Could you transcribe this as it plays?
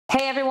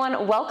Hey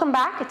everyone, welcome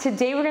back.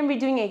 Today we're going to be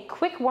doing a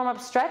quick warm-up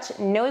stretch,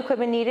 no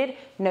equipment needed,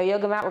 no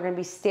yoga mat. We're going to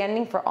be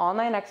standing for all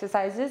 9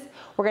 exercises.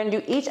 We're going to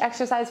do each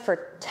exercise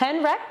for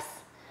 10 reps,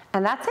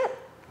 and that's it.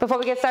 Before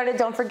we get started,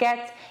 don't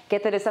forget,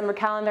 get the December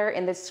calendar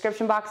in the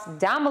description box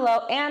down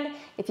below, and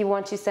if you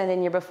want to send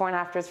in your before and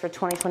afters for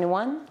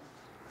 2021,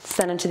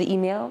 send them to the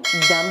email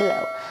down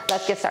below.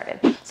 Let's get started.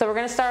 So we're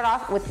going to start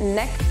off with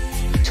neck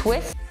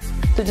twist.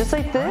 So just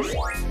like this,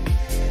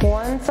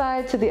 one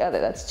side to the other.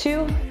 That's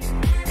 2,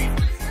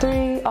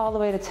 3, all the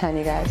way to 10,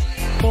 you guys.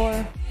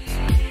 4,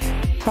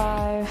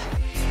 5,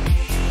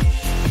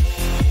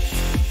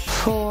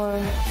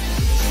 4,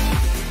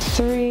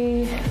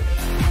 3,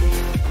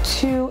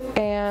 2,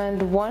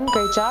 and 1.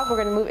 Great job. We're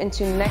going to move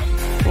into neck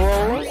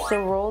rollers.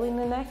 So rolling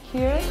the neck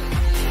here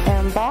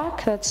and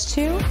back. That's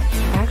 2.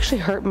 I actually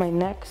hurt my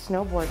neck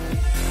snowboarding.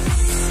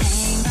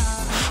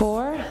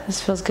 4.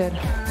 This feels good.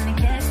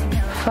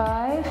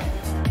 5. 6.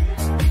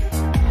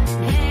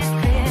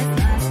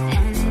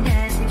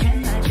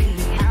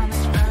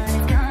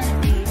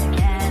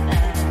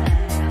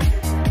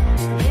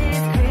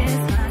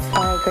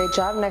 Great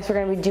job. Next we're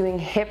going to be doing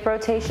hip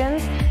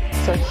rotations.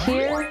 So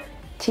here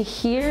to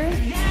here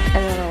and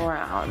then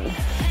around.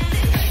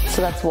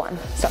 So that's 1.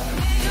 So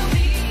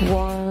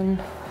 1,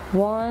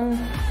 1,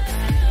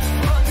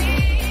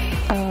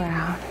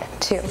 around,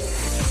 2.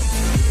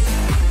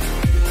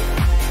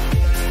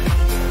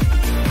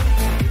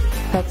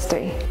 That's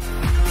 3.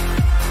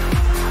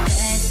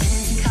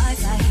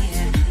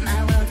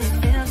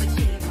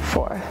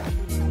 4.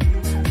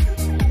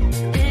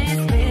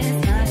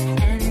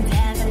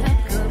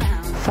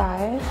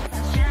 5.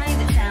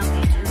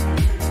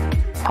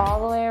 All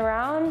the way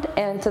around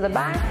and to the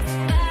back.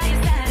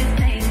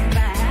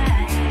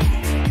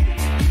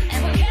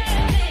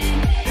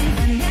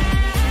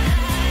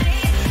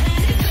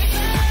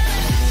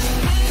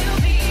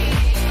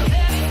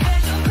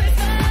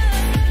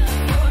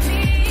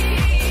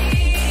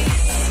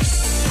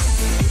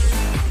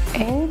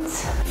 8.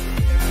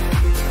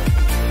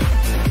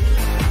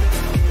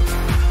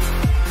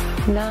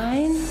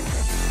 9.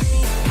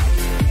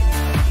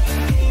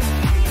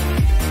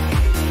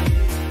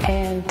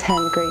 And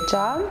 10, great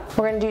job.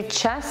 We're gonna do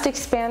chest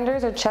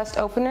expanders or chest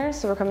openers.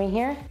 So we're coming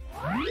here,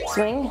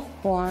 swing,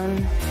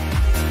 1,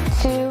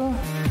 2,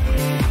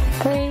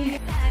 3,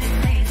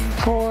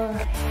 4,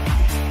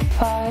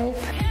 5,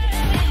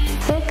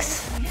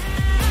 6.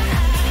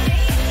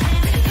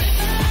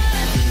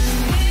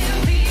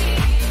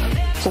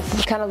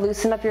 Just kind of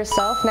loosen up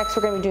yourself. Next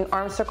we're gonna be doing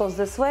arm circles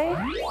this way.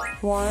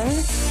 1,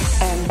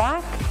 and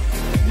back,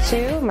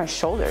 2, my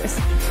shoulders.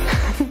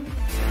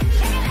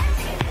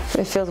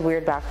 It feels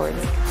weird backwards.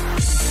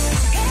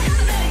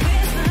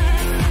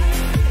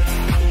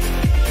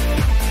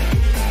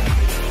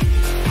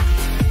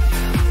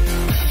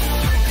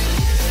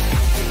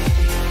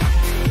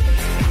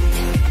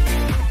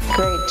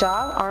 Great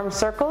job. Arm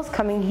circles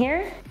coming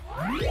here.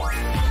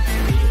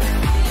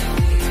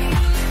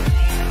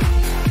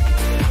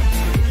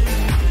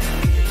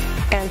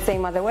 And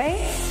same other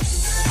way.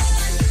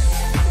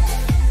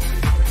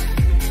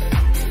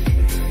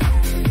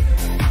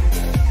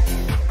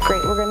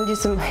 Great, we're gonna do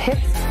some hip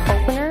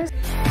openers.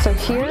 So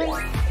here,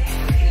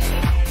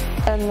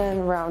 and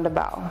then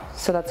roundabout.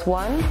 So that's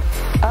 1,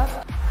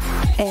 up,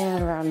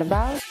 and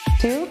roundabout,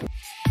 2.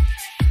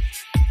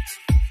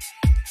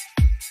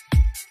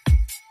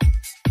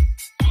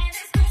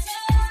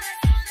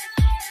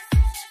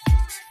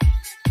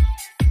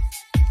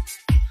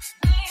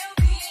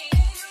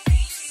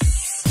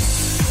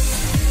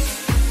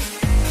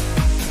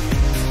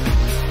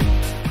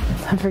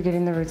 I'm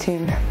forgetting the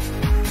routine.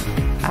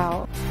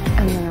 Out.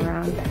 And then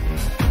around.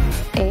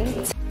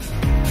 8,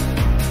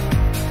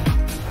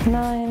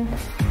 9,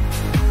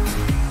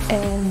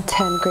 and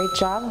 10. Great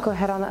job. Go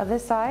ahead on the other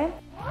side.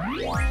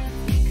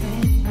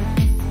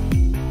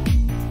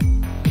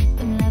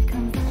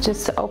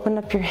 Just to open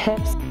up your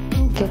hips,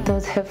 get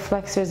those hip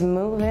flexors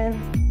moving.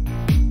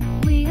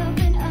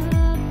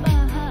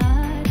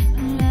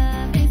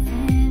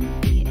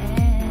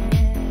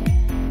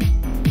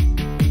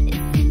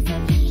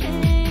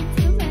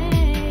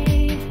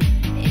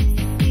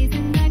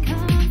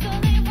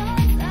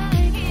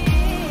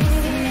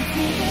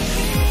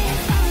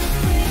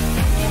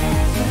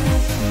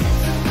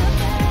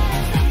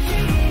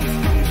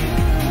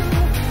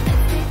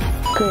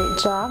 Great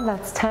job,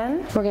 that's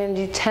 10. We're gonna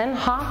do 10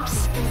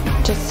 hops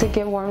just to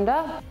get warmed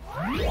up.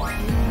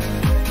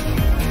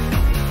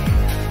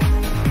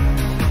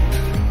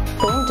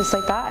 Boom, just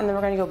like that. And then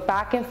we're gonna go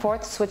back and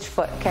forth, switch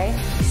foot, okay?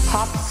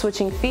 Hop,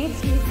 switching feet.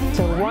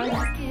 So 1,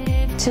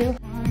 2,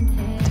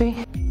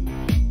 3,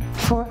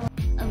 4,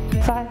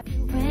 5,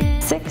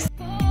 6,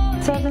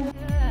 7.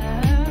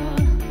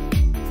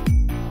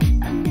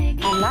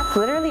 And that's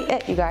literally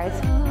it, you guys.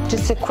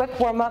 Just a quick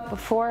warm up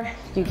before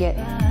you get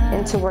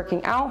into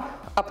working out,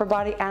 upper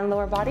body and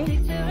lower body.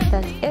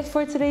 That's it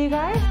for today, you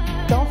guys.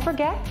 Don't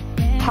forget,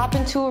 hop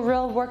into a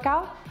real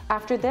workout.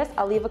 After this,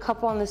 I'll leave a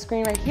couple on the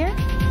screen right here.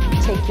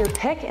 Take your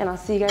pick, and I'll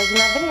see you guys in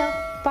that video.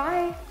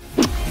 Bye.